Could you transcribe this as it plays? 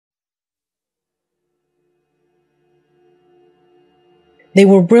They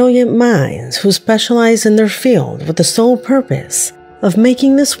were brilliant minds who specialized in their field with the sole purpose of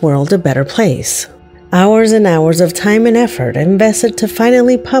making this world a better place. Hours and hours of time and effort invested to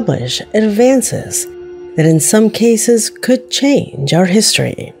finally publish advances that in some cases could change our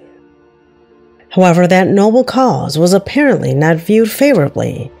history. However, that noble cause was apparently not viewed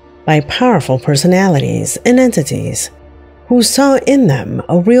favorably by powerful personalities and entities who saw in them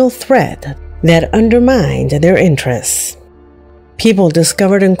a real threat that undermined their interests. People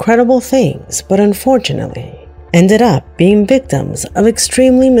discovered incredible things, but unfortunately ended up being victims of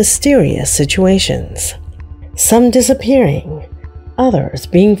extremely mysterious situations, some disappearing, others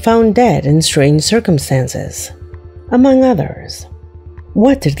being found dead in strange circumstances. Among others,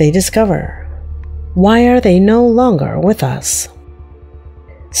 what did they discover? Why are they no longer with us?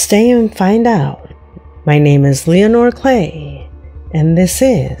 Stay and find out. My name is Leonore Clay, and this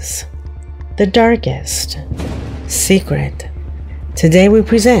is The Darkest Secret. Today we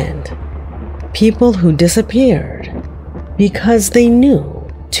present people who disappeared because they knew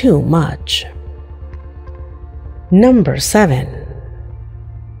too much. Number 7.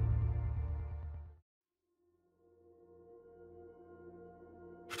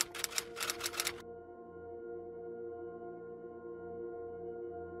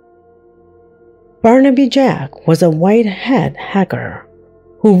 Barnaby Jack was a white hat hacker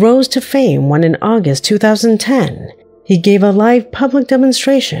who rose to fame when in August 2010 he gave a live public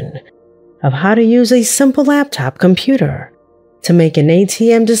demonstration of how to use a simple laptop computer to make an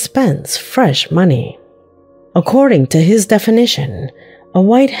ATM dispense fresh money. According to his definition, a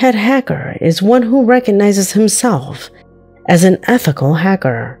white hat hacker is one who recognizes himself as an ethical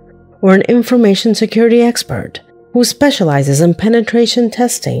hacker or an information security expert who specializes in penetration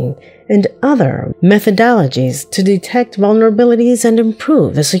testing and other methodologies to detect vulnerabilities and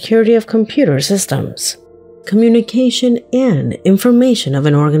improve the security of computer systems, communication, and information of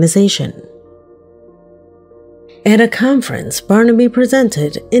an organization. At a conference, Barnaby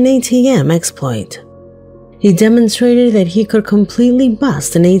presented an ATM exploit. He demonstrated that he could completely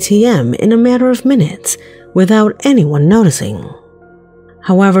bust an ATM in a matter of minutes without anyone noticing.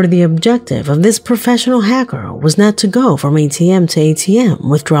 However, the objective of this professional hacker was not to go from ATM to ATM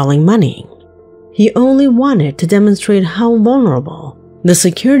withdrawing money. He only wanted to demonstrate how vulnerable the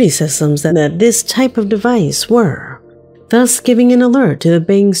security systems that this type of device were, thus giving an alert to the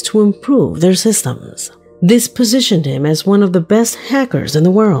banks to improve their systems. This positioned him as one of the best hackers in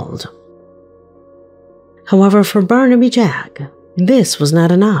the world. However, for Barnaby Jack, this was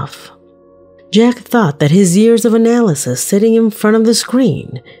not enough. Jack thought that his years of analysis sitting in front of the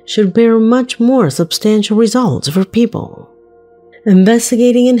screen should bear much more substantial results for people.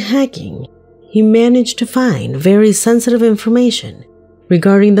 Investigating and hacking, he managed to find very sensitive information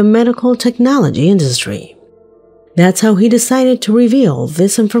regarding the medical technology industry. That's how he decided to reveal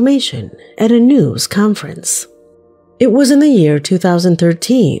this information at a news conference. It was in the year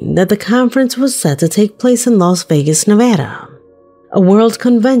 2013 that the conference was set to take place in Las Vegas, Nevada, a world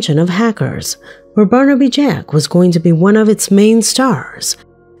convention of hackers where Barnaby Jack was going to be one of its main stars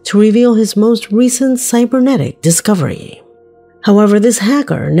to reveal his most recent cybernetic discovery. However, this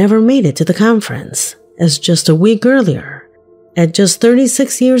hacker never made it to the conference, as just a week earlier, at just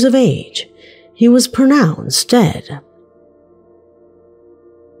 36 years of age, he was pronounced dead.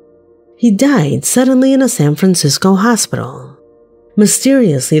 He died suddenly in a San Francisco hospital.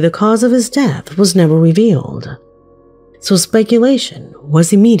 Mysteriously, the cause of his death was never revealed, so speculation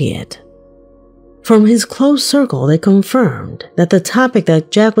was immediate. From his close circle, they confirmed that the topic that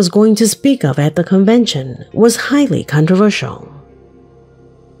Jack was going to speak of at the convention was highly controversial.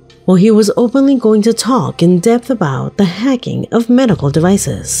 Well, he was openly going to talk in depth about the hacking of medical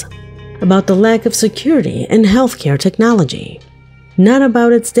devices, about the lack of security in healthcare technology, not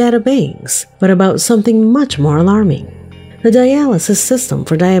about its data banks, but about something much more alarming: the dialysis system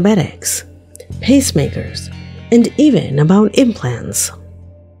for diabetics, pacemakers, and even about implants.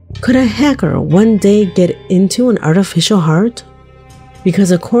 Could a hacker one day get into an artificial heart?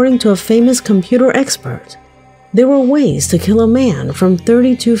 Because according to a famous computer expert, there were ways to kill a man from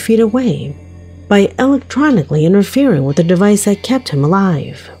 32 feet away by electronically interfering with the device that kept him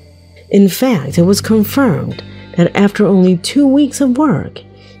alive. In fact, it was confirmed that after only 2 weeks of work,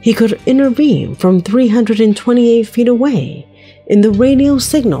 he could intervene from 328 feet away in the radio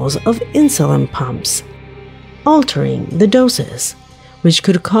signals of insulin pumps, altering the doses, which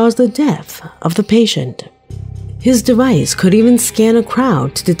could cause the death of the patient. His device could even scan a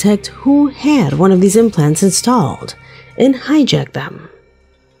crowd to detect who had one of these implants installed and hijack them.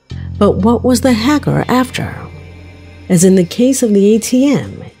 But what was the hacker after? As in the case of the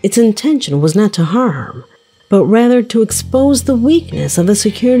ATM, its intention was not to harm, but rather to expose the weakness of the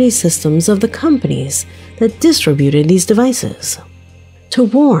security systems of the companies that distributed these devices, to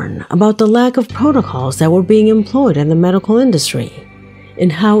warn about the lack of protocols that were being employed in the medical industry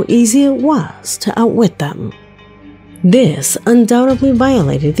and how easy it was to outwit them. This undoubtedly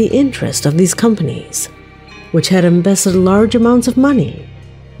violated the interest of these companies, which had invested large amounts of money,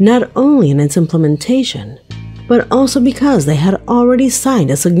 not only in its implementation, but also because they had already signed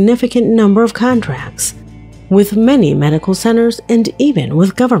a significant number of contracts with many medical centers and even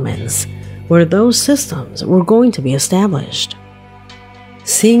with governments where those systems were going to be established.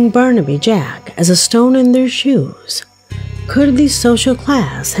 Seeing Barnaby Jack as a stone in their shoes, could the social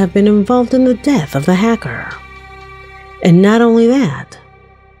class have been involved in the death of the hacker? And not only that,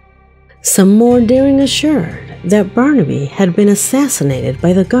 some more daring assured that Barnaby had been assassinated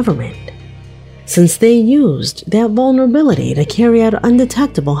by the government, since they used that vulnerability to carry out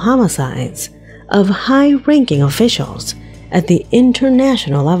undetectable homicides of high-ranking officials at the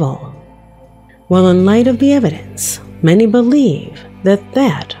international level. Well, in light of the evidence, many believe that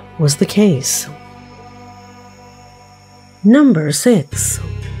that was the case. Number 6.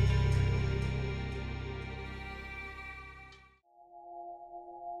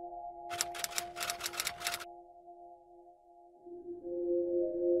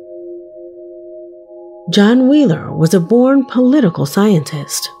 John Wheeler was a born political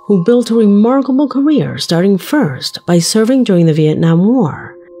scientist who built a remarkable career, starting first by serving during the Vietnam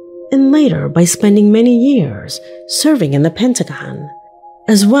War and later by spending many years serving in the Pentagon,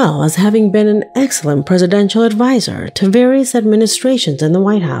 as well as having been an excellent presidential advisor to various administrations in the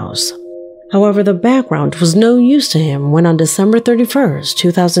White House. However, the background was no use to him when on December 31st,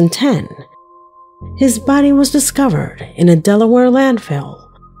 2010, his body was discovered in a Delaware landfill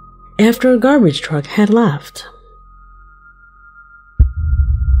after a garbage truck had left.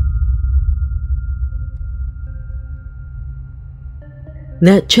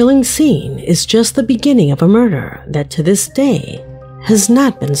 That chilling scene is just the beginning of a murder that to this day has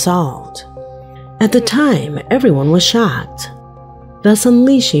not been solved. At the time, everyone was shocked, thus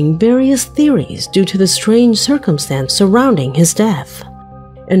unleashing various theories due to the strange circumstance surrounding his death,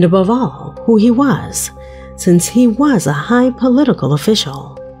 and above all, who he was, since he was a high political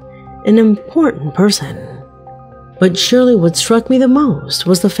official, an important person. But surely what struck me the most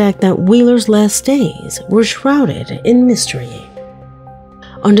was the fact that Wheeler's last days were shrouded in mystery.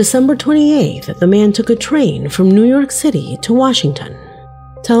 On December 28th, the man took a train from New York City to Washington.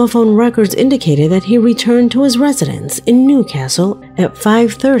 Telephone records indicated that he returned to his residence in Newcastle at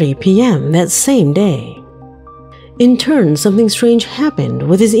 5:30 p.m. that same day. In turn, something strange happened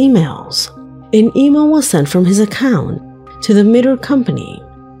with his emails. An email was sent from his account to the Mitter Company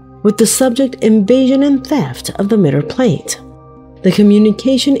with the subject invasion and theft of the Mitter plate. The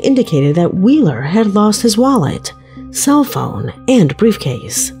communication indicated that Wheeler had lost his wallet, cell phone, and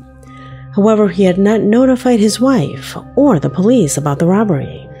briefcase. However, he had not notified his wife or the police about the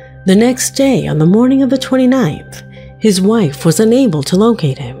robbery. The next day, on the morning of the 29th, his wife was unable to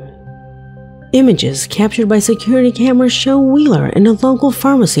locate him. Images captured by security cameras show Wheeler in a local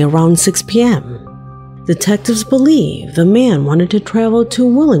pharmacy around 6 p.m. Detectives believe the man wanted to travel to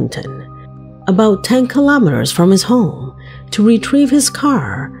Wellington, about 10 kilometers from his home, to retrieve his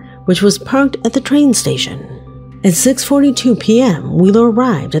car, which was parked at the train station. At 6:42 p.m., Wheeler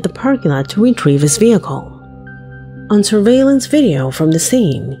arrived at the parking lot to retrieve his vehicle. On surveillance video from the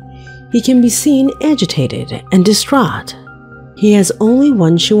scene, he can be seen agitated and distraught. He has only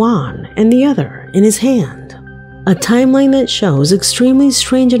one shoe on and the other in his hand. A timeline that shows extremely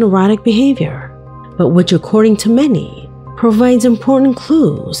strange and erratic behavior, but which, according to many, provides important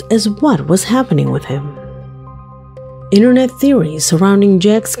clues as what was happening with him. Internet theories surrounding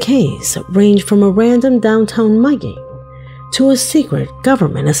Jack's case range from a random downtown mugging to a secret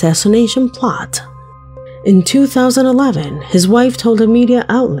government assassination plot. In 2011, his wife told a media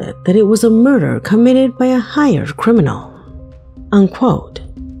outlet that it was a murder committed by a hired criminal. Unquote.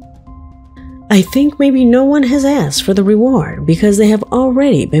 "I think maybe no one has asked for the reward because they have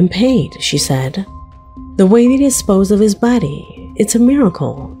already been paid," she said. "The way they disposed of his body, it's a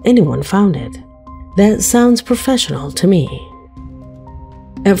miracle anyone found it. That sounds professional to me."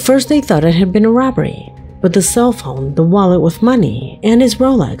 At first they thought it had been a robbery, but the cell phone, the wallet with money, and his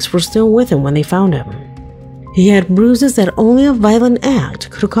Rolex were still with him when they found him. He had bruises that only a violent act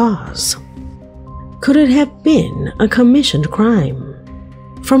could cause. Could it have been a commissioned crime?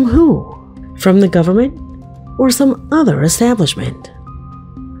 From who? From the government or some other establishment?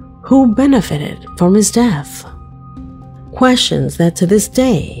 Who benefited from his death? Questions that to this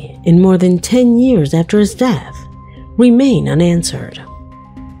day, in more than 10 years after his death, remain unanswered.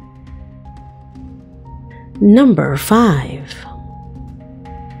 Number 5.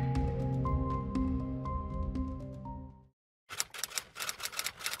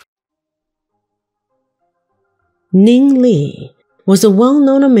 Ning Li was a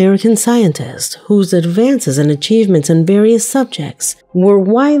well-known American scientist whose advances and achievements in various subjects were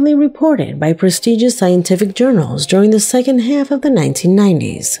widely reported by prestigious scientific journals during the second half of the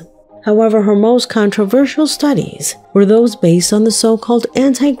 1990s. However, her most controversial studies were those based on the so-called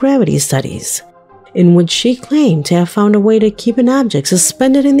anti-gravity studies, in which she claimed to have found a way to keep an object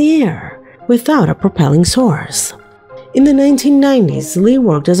suspended in the air without a propelling source. In the 1990s, Li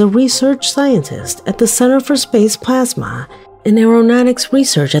worked as a research scientist at the Center for Space Plasma and Aeronautics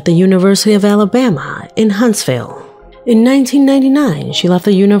Research at the University of Alabama in Huntsville. In 1999, she left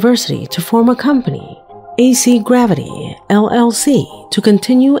the university to form a company, AC Gravity, LLC, to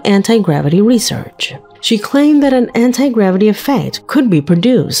continue anti-gravity research. She claimed that an anti-gravity effect could be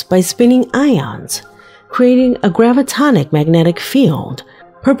produced by spinning ions, creating a gravitonic magnetic field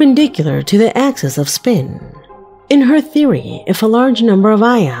perpendicular to the axis of spin. In her theory, if a large number of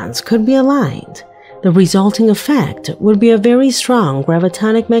ions could be aligned, the resulting effect would be a very strong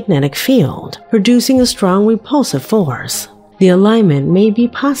gravitonic magnetic field, producing a strong repulsive force. The alignment may be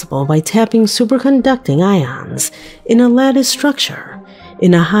possible by tapping superconducting ions in a lattice structure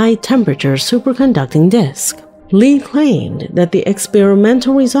in a high-temperature superconducting disk. Li claimed that the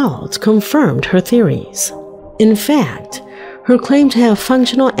experimental results confirmed her theories. In fact, her claim to have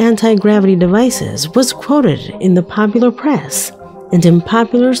functional anti-gravity devices was quoted in the popular press and in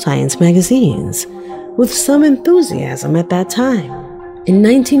popular science magazines with some enthusiasm at that time. In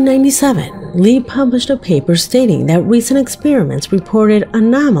 1997, Li published a paper stating that recent experiments reported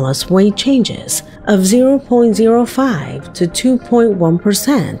anomalous weight changes of 0.05 to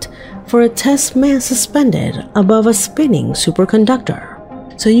 2.1% for a test mass suspended above a spinning superconductor.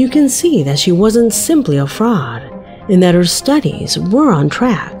 So you can see that she wasn't simply a fraud, and that her studies were on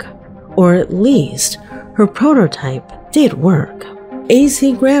track, or at least her prototype did work.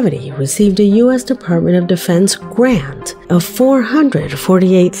 AC Gravity received a U.S. Department of Defense grant of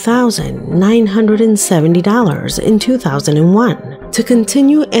 $448,970 in 2001 to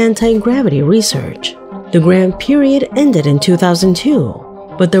continue anti-gravity research. The grant period ended in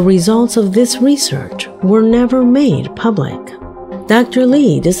 2002, but the results of this research were never made public. Dr.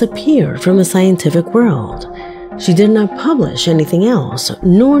 Li disappeared from the scientific world. She did not publish anything else,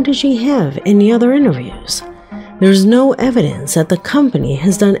 nor did she have any other interviews. There's no evidence that the company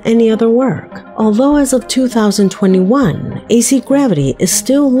has done any other work, although as of 2021, AC Gravity is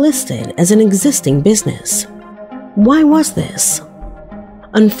still listed as an existing business. Why was this?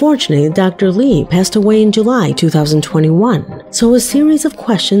 Unfortunately, Dr. Li passed away in July 2021, so a series of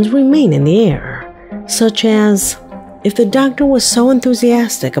questions remain in the air, such as, if the doctor was so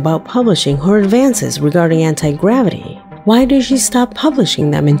enthusiastic about publishing her advances regarding anti-gravity, why did she stop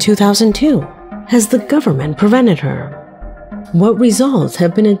publishing them in 2002? Has the government prevented her? What results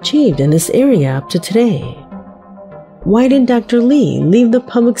have been achieved in this area up to today? Why did Dr. Li leave the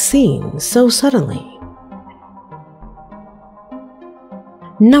public scene so suddenly?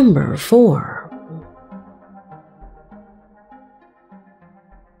 Number 4.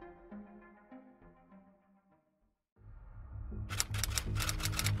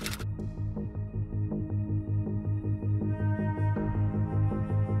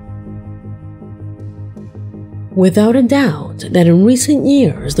 Without a doubt that in recent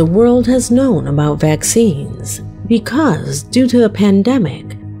years the world has known about vaccines because, due to the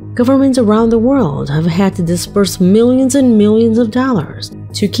pandemic, governments around the world have had to disperse millions and millions of dollars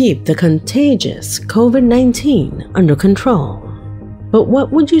to keep the contagious COVID-19 under control. But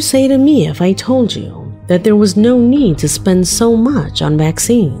what would you say to me if I told you that there was no need to spend so much on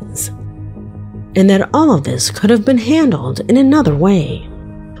vaccines, and that all of this could have been handled in another way?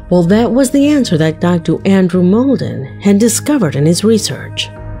 Well, that was the answer that Dr. Andrew Molden had discovered in his research.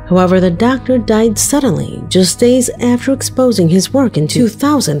 However, the doctor died suddenly just days after exposing his work in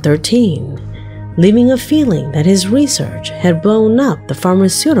 2013, leaving a feeling that his research had blown up the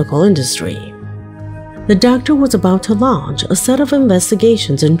pharmaceutical industry. The doctor was about to launch a set of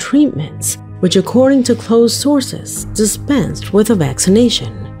investigations and treatments which, according to closed sources, dispensed with a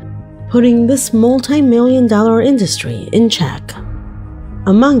vaccination, putting this multi-million-dollar industry in check.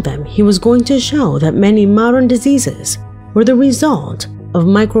 Among them, he was going to show that many modern diseases were the result of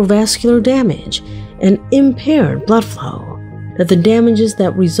microvascular damage and impaired blood flow, that the damages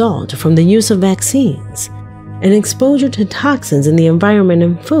that result from the use of vaccines and exposure to toxins in the environment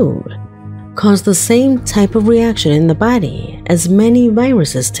and food cause the same type of reaction in the body as many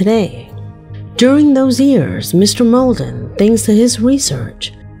viruses today. During those years, Mr. Molden, thanks to his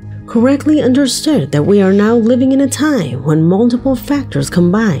research, correctly understood that we are now living in a time when multiple factors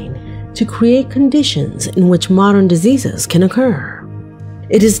combine to create conditions in which modern diseases can occur.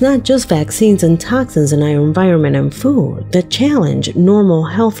 It is not just vaccines and toxins in our environment and food that challenge normal,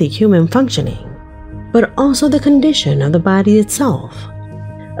 healthy human functioning, but also the condition of the body itself,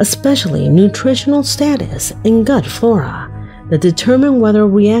 especially nutritional status and gut flora that determine whether a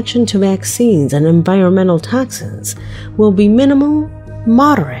reaction to vaccines and environmental toxins will be minimal,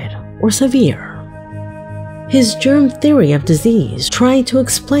 moderate, or severe. His germ theory of disease tried to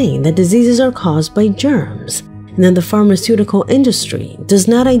explain that diseases are caused by germs and that the pharmaceutical industry does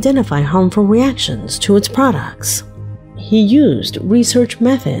not identify harmful reactions to its products. He used research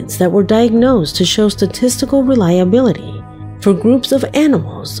methods that were diagnosed to show statistical reliability for groups of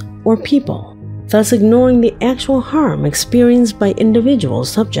animals or people, thus ignoring the actual harm experienced by individual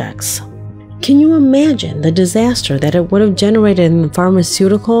subjects. Can you imagine the disaster that it would have generated in the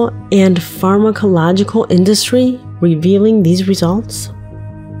pharmaceutical and pharmacological industry revealing these results?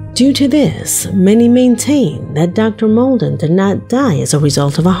 Due to this, many maintain that Dr. Molden did not die as a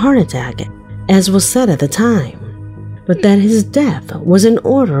result of a heart attack, as was said at the time, but that his death was an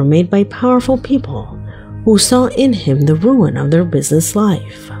order made by powerful people who saw in him the ruin of their business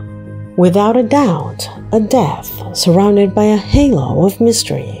life. Without a doubt, a death surrounded by a halo of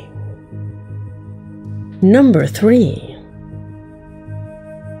mystery. Number 3.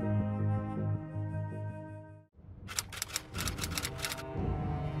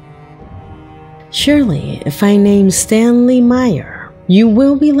 Surely, if I name Stanley Meyer, you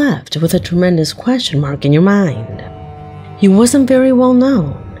will be left with a tremendous question mark in your mind. He wasn't very well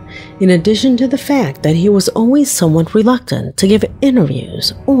known, in addition to the fact that he was always somewhat reluctant to give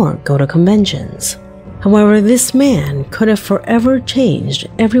interviews or go to conventions. However, this man could have forever changed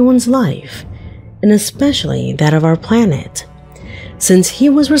everyone's life, and especially that of our planet, since he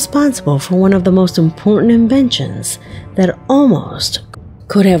was responsible for one of the most important inventions that almost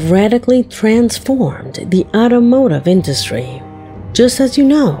could have radically transformed the automotive industry. Just as you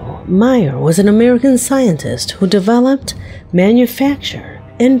know, Meyer was an American scientist who developed, manufactured,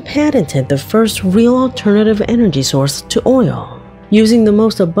 and patented the first real alternative energy source to oil, using the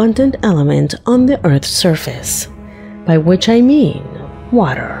most abundant element on the Earth's surface, by which I mean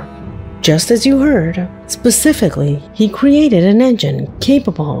water. Just as you heard, specifically, he created an engine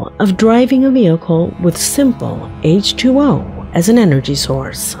capable of driving a vehicle with simple H2O as an energy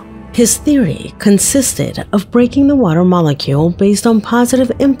source. His theory consisted of breaking the water molecule based on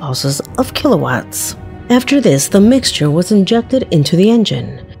positive impulses of kilowatts. After this, the mixture was injected into the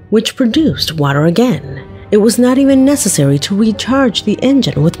engine, which produced water again. It was not even necessary to recharge the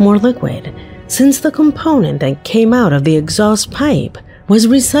engine with more liquid, since the component that came out of the exhaust pipe was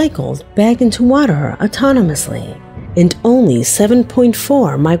recycled back into water autonomously, and only 7.4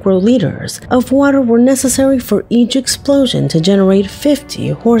 microliters of water were necessary for each explosion to generate 50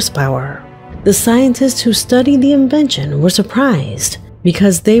 horsepower. The scientists who studied the invention were surprised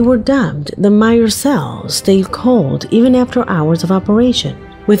because they were dubbed the Meyer cells stayed cold even after hours of operation,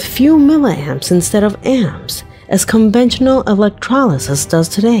 with few milliamps instead of amps, as conventional electrolysis does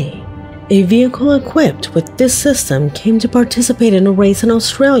today. A vehicle equipped with this system came to participate in a race in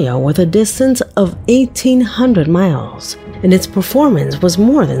Australia with a distance of 1,800 miles, and its performance was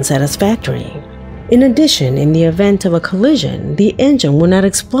more than satisfactory. In addition, in the event of a collision, the engine would not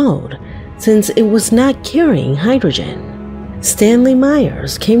explode, since it was not carrying hydrogen. Stanley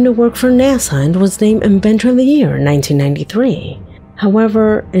Myers came to work for NASA and was named Inventor of the Year in 1993.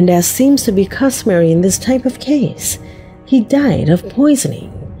 However, and as seems to be customary in this type of case, he died of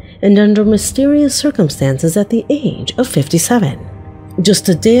poisoning, and under mysterious circumstances at the age of 57, just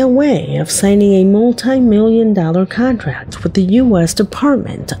a day away of signing a multi-million-dollar contract with the U.S.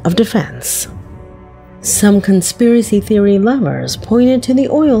 Department of Defense. Some conspiracy theory lovers pointed to the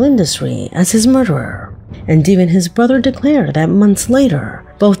oil industry as his murderer, and even his brother declared that months later,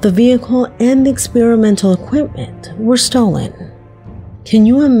 both the vehicle and the experimental equipment were stolen. Can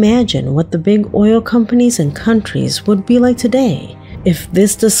you imagine what the big oil companies and countries would be like today if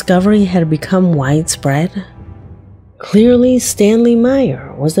this discovery had become widespread? Clearly, Stanley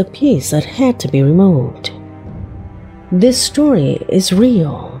Meyer was a piece that had to be removed. This story is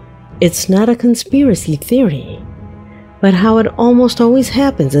real. It's not a conspiracy theory, but how it almost always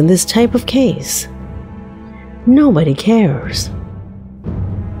happens in this type of case. Nobody cares.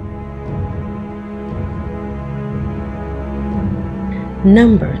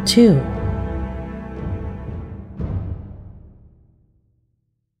 Number 2.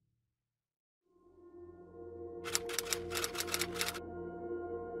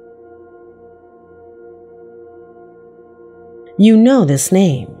 You know this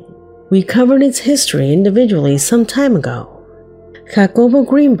name. We covered its history individually some time ago. Jacobo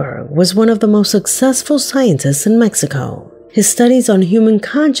Greenberg was one of the most successful scientists in Mexico. His studies on human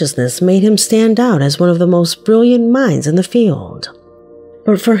consciousness made him stand out as one of the most brilliant minds in the field.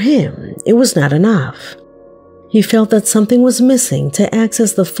 But for him, it was not enough. He felt that something was missing to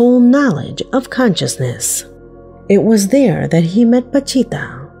access the full knowledge of consciousness. It was there that he met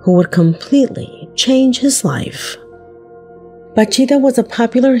Pachita, who would completely change his life. Pachita was a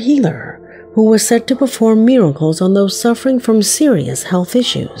popular healer who was said to perform miracles on those suffering from serious health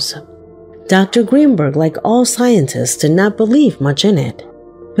issues. Dr. Greenberg, like all scientists, did not believe much in it,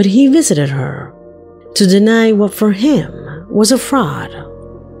 but he visited her to deny what for him was a fraud.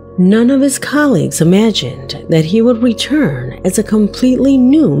 None of his colleagues imagined that he would return as a completely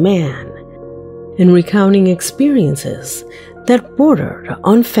new man, and recounting experiences that bordered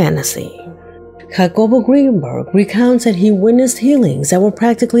on fantasy. Jacobo Greenberg recounts that he witnessed healings that were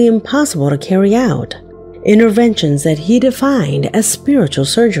practically impossible to carry out, interventions that he defined as spiritual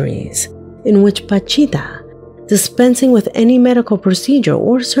surgeries, in which Pachita, dispensing with any medical procedure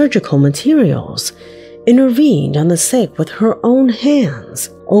or surgical materials, intervened on the sick with her own hands,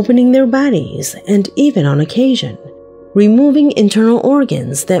 opening their bodies and even on occasion, removing internal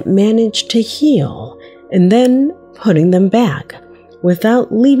organs that managed to heal and then putting them back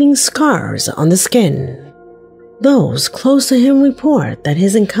without leaving scars on the skin. Those close to him report that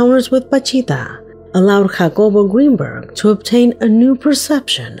his encounters with Pachita allowed Jacobo Greenberg to obtain a new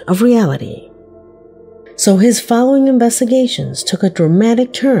perception of reality. So his following investigations took a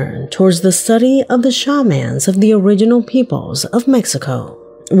dramatic turn towards the study of the shamans of the original peoples of Mexico,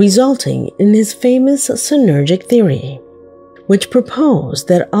 resulting in his famous synergic theory, which proposed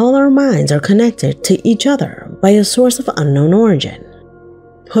that all our minds are connected to each other by a source of unknown origin,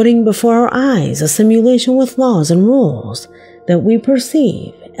 putting before our eyes a simulation with laws and rules that we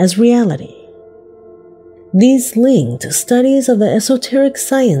perceive as reality. These linked studies of the esoteric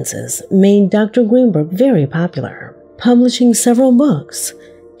sciences made Dr. Greenberg very popular, publishing several books,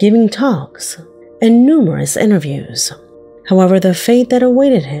 giving talks, and numerous interviews. However, the fate that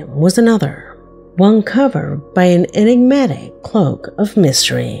awaited him was another, one covered by an enigmatic cloak of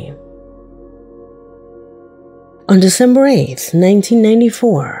mystery. On December 8,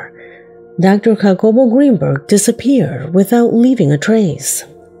 1994, Dr. Jacobo Greenberg disappeared without leaving a trace.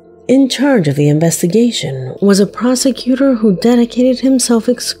 In charge of the investigation was a prosecutor who dedicated himself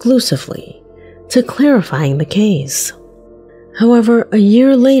exclusively to clarifying the case. However, a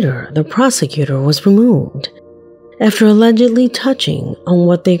year later, the prosecutor was removed after allegedly touching on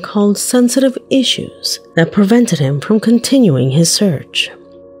what they called sensitive issues that prevented him from continuing his search.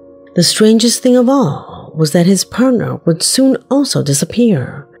 The strangest thing of all was that his partner would soon also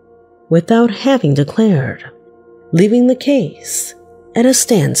disappear without having declared, leaving the case at a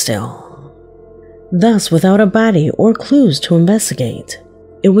standstill. Thus, without a body or clues to investigate,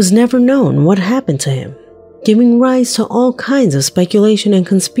 it was never known what happened to him, giving rise to all kinds of speculation and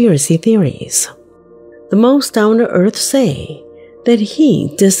conspiracy theories. The most down-to-earth say that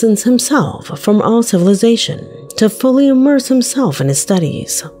he distanced himself from all civilization to fully immerse himself in his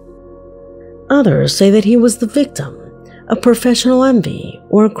studies. Others say that he was the victim of professional envy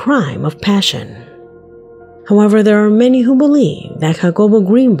or a crime of passion. However, there are many who believe that Jacobo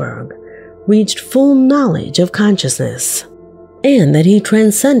Greenberg reached full knowledge of consciousness and that he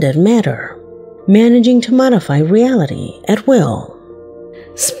transcended matter, managing to modify reality at will,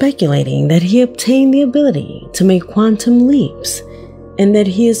 speculating that he obtained the ability to make quantum leaps and that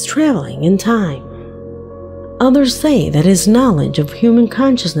he is traveling in time. Others say that his knowledge of human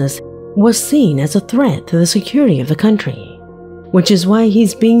consciousness was seen as a threat to the security of the country, which is why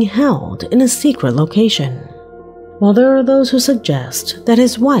he's being held in a secret location. While there are those who suggest that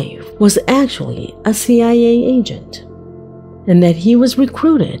his wife was actually a CIA agent, and that he was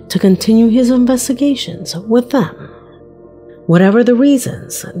recruited to continue his investigations with them. Whatever the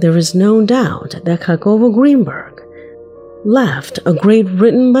reasons, there is no doubt that Jacobo Greenberg left a great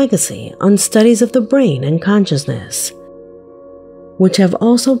written legacy on studies of the brain and consciousness, which have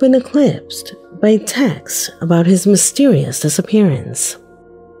also been eclipsed by texts about his mysterious disappearance.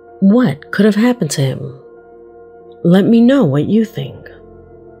 What could have happened to him? Let me know what you think.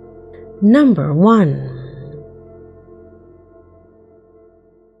 Number 1.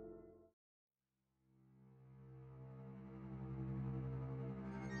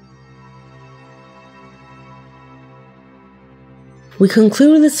 We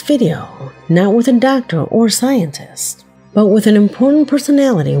conclude this video not with a doctor or scientist, but with an important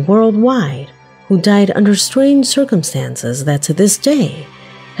personality worldwide who died under strange circumstances that to this day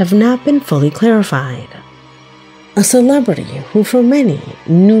have not been fully clarified. a celebrity who for many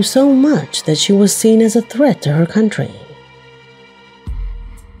knew so much that she was seen as a threat to her country.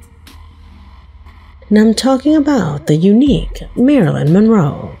 Now I'm talking about the unique Marilyn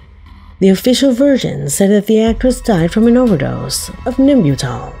Monroe. The official version said that the actress died from an overdose of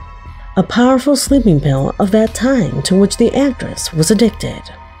Nimbutal, a powerful sleeping pill of that time to which the actress was addicted.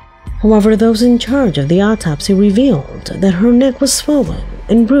 However, those in charge of the autopsy revealed that her neck was swollen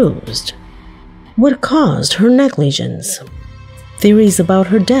and bruised. What caused her neck lesions? Theories about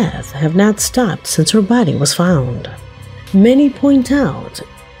her death have not stopped since her body was found. Many point out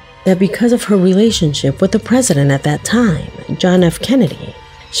that because of her relationship with the president at that time, John F. Kennedy,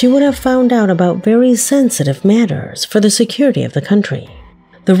 she would have found out about very sensitive matters for the security of the country.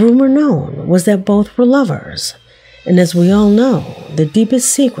 The rumor known was that both were lovers, and as we all know, the deepest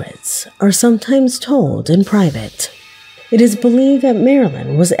secrets are sometimes told in private. It is believed that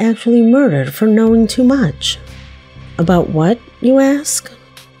Marilyn was actually murdered for knowing too much. About what, you ask?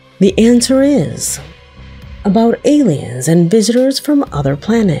 The answer is about aliens and visitors from other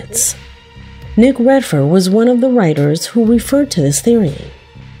planets. Nick Redford was one of the writers who referred to this theory.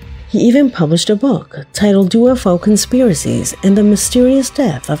 He even published a book titled UFO Conspiracies and the Mysterious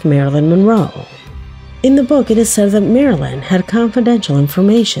Death of Marilyn Monroe. In the book, it is said that Marilyn had confidential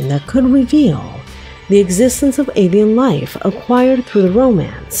information that could reveal the existence of alien life acquired through the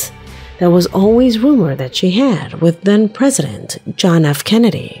romance that was always rumored that she had with then-President John F.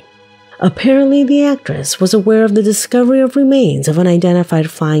 Kennedy. Apparently, the actress was aware of the discovery of remains of unidentified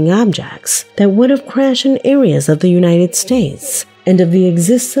flying objects that would have crashed in areas of the United States and of the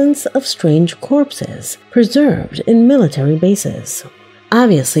existence of strange corpses preserved in military bases.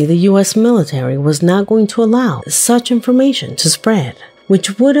 Obviously, the U.S. military was not going to allow such information to spread,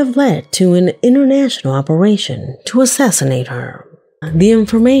 which would have led to an international operation to assassinate her. The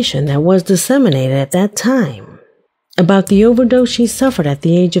information that was disseminated at that time about the overdose she suffered at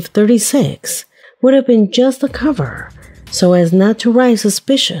the age of 36 would have been just a cover so as not to raise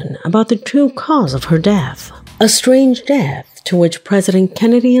suspicion about the true cause of her death. A strange death to which President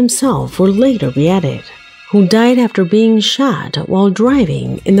Kennedy himself would later be added, who died after being shot while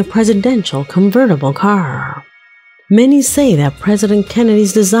driving in the presidential convertible car. Many say that President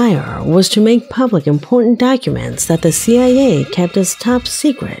Kennedy's desire was to make public important documents that the CIA kept as top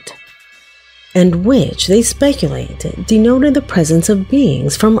secret, and which they speculate denoted the presence of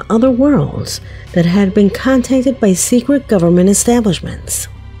beings from other worlds that had been contacted by secret government establishments.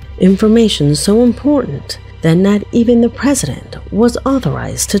 Information so important that not even the president was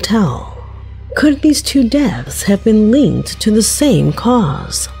authorized to tell. Could these two deaths have been linked to the same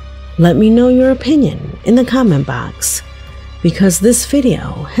cause? Let me know your opinion in the comment box, because this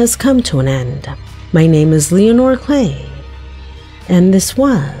video has come to an end. My name is Leonore Clay, and this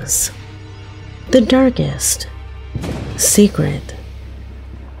was The Darkest Secret.